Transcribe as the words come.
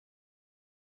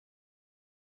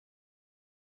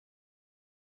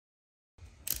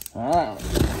Alright,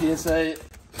 PSA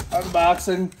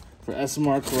unboxing for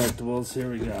SMR Collectibles. Here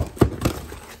we go.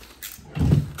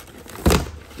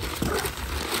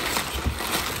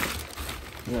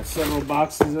 We got several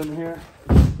boxes in here.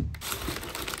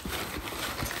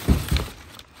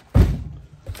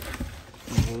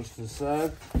 Goes to the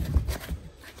side.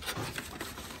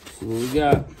 So what we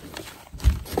got?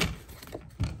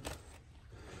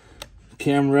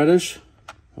 Cam Reddish,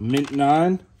 a mint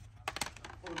 9.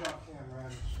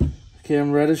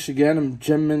 Cam Reddish again, a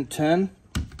gem mint 10.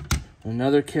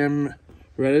 Another Cam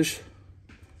Reddish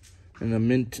and a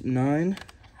mint 9.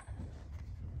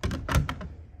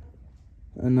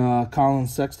 And Colin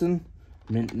Sexton,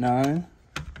 mint 9.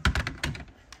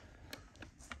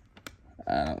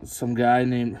 Some guy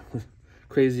named,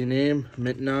 crazy name,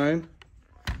 mint 9.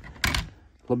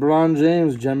 LeBron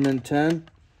James, gem mint 10.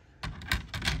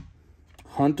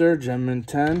 Hunter, gem mint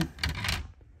 10.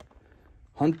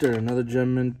 Hunter, another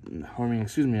gem mint,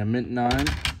 a mint 9.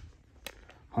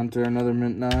 Hunter, another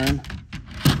mint 9.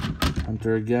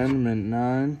 Hunter again, mint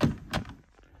 9.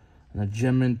 And a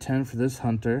gem mint 10 for this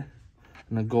Hunter.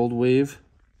 And a gold wave.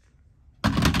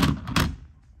 And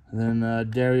then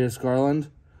Darius Garland,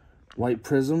 white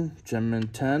prism, gem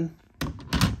mint 10.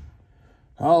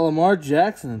 Lamar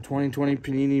Jackson, a 2020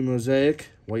 Panini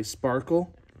Mosaic, white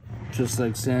sparkle, just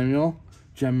like Samuel,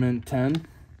 gem mint 10.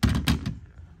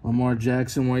 Lamar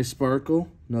Jackson, white sparkle,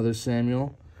 another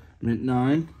Samuel, mint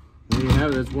 9. There you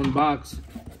have it, that's one box.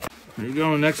 There you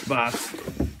go, next box.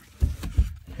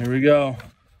 Here we go.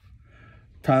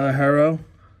 Tyler Herro,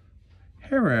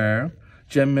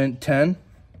 gem mint 10.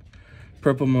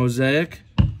 Purple mosaic.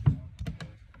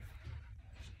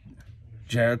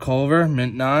 Jared Culver,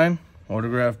 mint 9.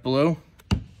 Autograph blue.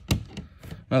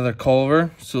 Another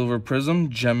Culver, silver prism,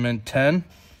 gem mint 10.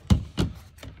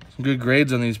 Some good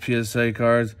grades on these PSA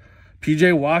cards.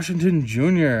 PJ Washington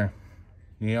Jr.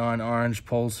 Neon orange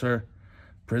pulsar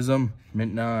prism,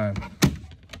 mint 9.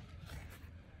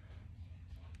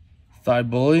 Thigh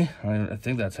Bully, I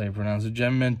think that's how you pronounce it,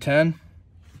 gem mint 10.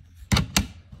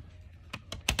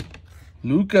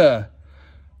 Luca,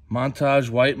 montage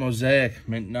white mosaic,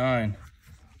 mint 9.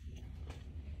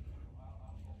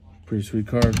 Pretty sweet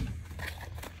card.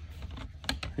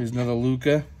 Here's another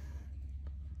Luca,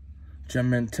 gem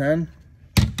mint 10.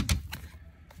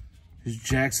 Here's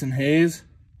Jackson Hayes,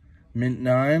 mint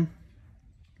 9.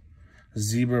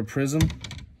 Zebra prism.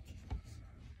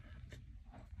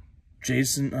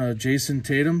 Jason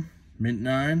Tatum, mint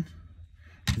 9.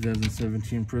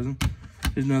 2017 prism.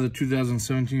 Here's another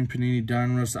 2017 Panini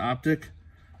Donruss Optic.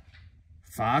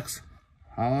 Fox,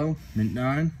 hollow, mint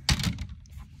 9.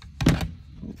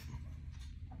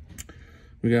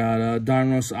 We got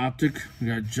Donruss Optic. We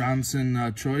got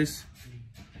Johnson Choice,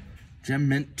 gem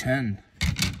mint 10.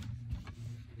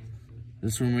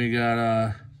 This one we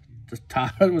got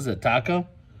what was it, Taco?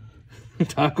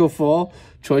 Taco Fall,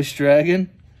 Choice Dragon,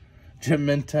 gem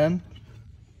mint 10.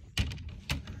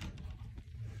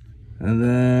 And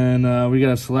then we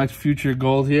got a Select Future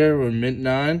Gold here with mint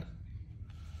 9.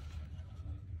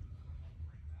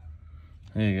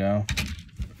 There you go.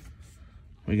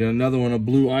 We got another one, a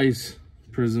Blue Ice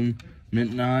Prism,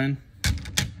 mint 9.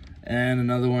 And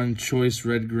another one, Choice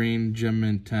Red Green, gem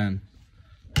mint 10.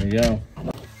 There you go.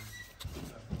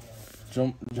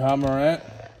 Ja Morant,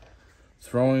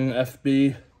 throwing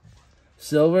FB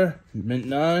silver, mint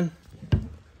 9.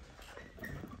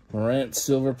 Morant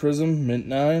silver prism, mint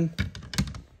 9.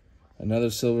 Another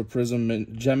silver prism,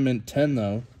 gem mint 10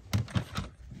 though.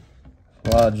 A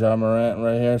lot of Ja Morant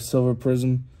right here, silver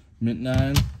prism, mint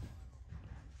 9.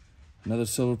 Another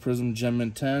silver prism, gem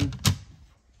mint 10.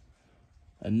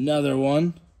 Another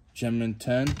one, gem mint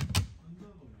 10.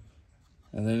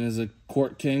 And then there's a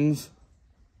Court Kings,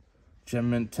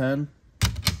 gem mint 10.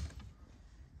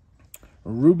 A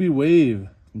Ruby Wave,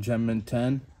 gem mint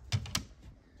 10.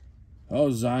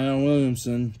 Oh, Zion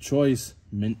Williamson, Choice,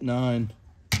 mint 9.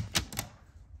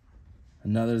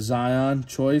 Another Zion,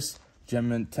 Choice, gem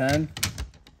mint 10.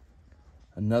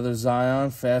 Another Zion,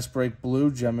 Fast Break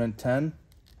Blue, gem mint 10.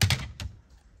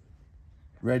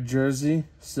 Red Jersey,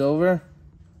 Silver,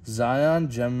 Zion,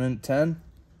 gem mint 10.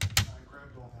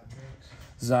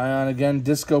 Zion again,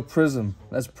 Disco Prism.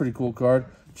 That's a pretty cool card.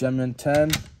 Gem mint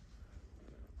 10.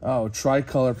 Oh,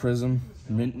 Tricolor Prism,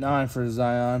 mint 9 for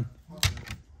Zion.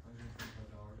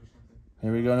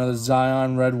 Here we go, another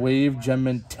Zion Red Wave, gem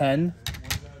mint 10.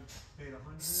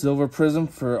 Silver Prism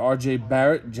for RJ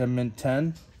Barrett, gem mint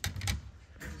 10.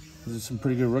 These are some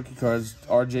pretty good rookie cards.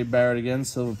 RJ Barrett again,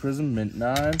 Silver Prism, mint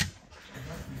 9.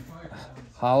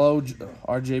 Hollow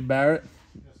RJ Barrett,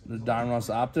 the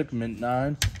Donruss Optic, mint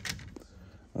 9.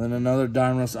 And then another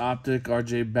Donruss Optic,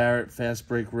 RJ Barrett, Fast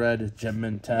Break Red, Gem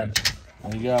Mint 10.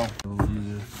 There you go. All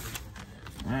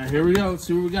right, here we go. Let's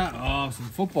see what we got. Oh, some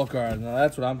football cards. Now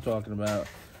that's what I'm talking about.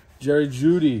 Jerry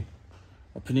Jeudy,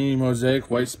 a Panini Mosaic,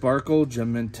 White Sparkle,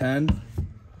 Gem Mint 10.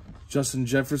 Justin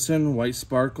Jefferson, White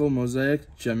Sparkle,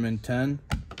 Mosaic, Gem Mint 10.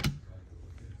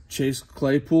 Chase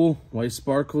Claypool, White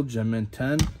Sparkle, Gem Mint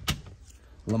 10.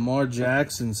 Lamar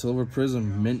Jackson, Silver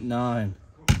Prism, Mint 9.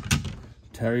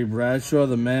 Terry Bradshaw,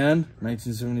 the man,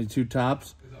 1972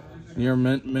 Topps, near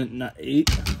Mint 8.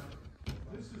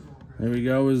 There we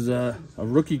go, is a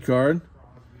rookie card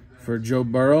for Joe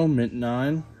Burrow, Mint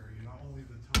 9.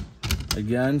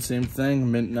 Again, same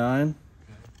thing, Mint 9.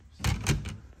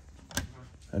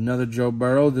 Another Joe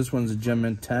Burrow, this one's a Gem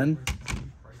Mint 10.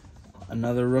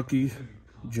 Another rookie,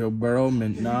 Joe Burrow,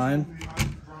 Mint 9.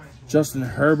 Justin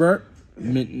Herbert,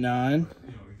 Mint 9.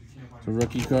 It's a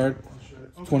rookie card.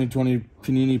 2020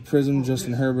 Panini Prism,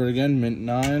 Justin Herbert again, Mint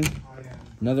 9.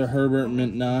 Another Herbert,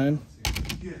 Mint 9.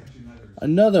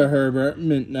 Another Herbert,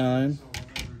 Mint 9.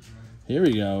 Here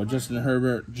we go, Justin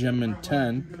Herbert, Gem Mint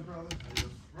 10.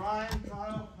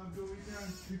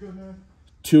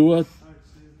 Tua,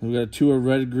 we got a Tua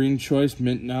Red Green Choice,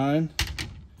 Mint 9.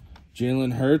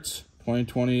 Jalen Hurts,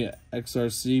 2020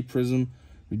 XRC Prism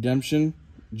Redemption,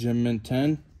 Gem Mint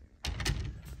 10.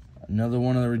 Another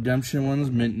one of the redemption ones,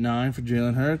 Mint 9 for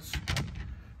Jalen Hurts.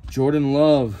 Jordan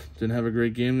Love, didn't have a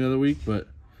great game the other week, but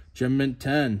Gem Mint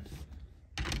 10.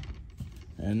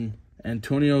 And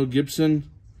Antonio Gibson,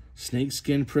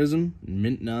 Snakeskin Prism,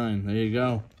 Mint 9. There you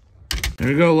go.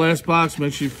 There you go, last box.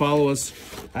 Make sure you follow us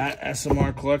at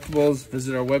SMR Collectibles.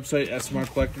 Visit our website,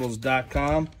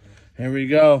 smrcollectibles.com. Here we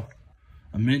go.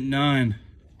 A Mint 9.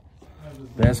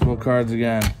 Basketball cards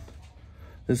again.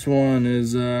 This one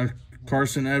is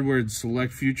Carson Edwards,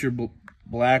 Select Future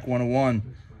Black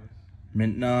 101.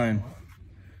 Mint 9. I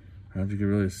don't know if you can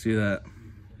really see that.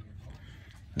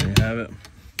 There you have it.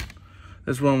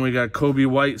 This one we got Kobe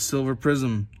White, Silver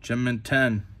Prism, Gem Mint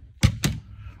 10.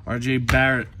 RJ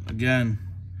Barrett, again.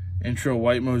 Intro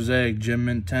White Mosaic, Gem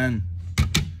Mint 10.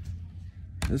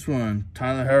 This one,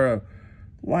 Tyler Herro,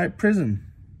 White Prism,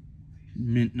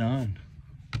 Mint 9.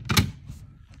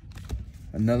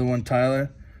 Another one,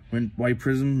 Tyler, White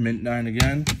Prism, Mint 9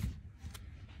 again.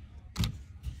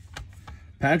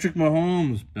 Patrick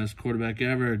Mahomes, best quarterback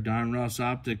ever, Donruss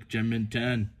Optic, Gem Mint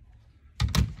 10.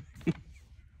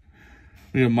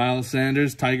 We got Miles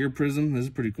Sanders, Tiger Prism. This is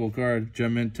a pretty cool card,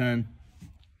 Gem Mint 10.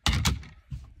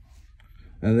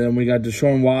 And then we got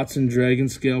Deshaun Watson, Dragon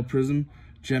Scale Prism,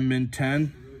 Gem Mint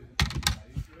 10.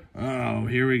 Oh,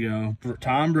 here we go.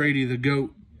 Tom Brady, the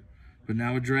GOAT, but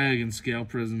now a Dragon Scale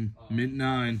Prism, Mint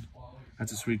 9.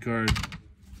 That's a sweet card.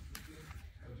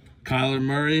 Kyler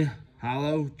Murray,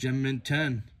 Hollow, Gem Mint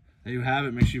 10. There you have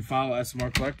it. Make sure you follow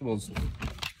SMR Collectibles.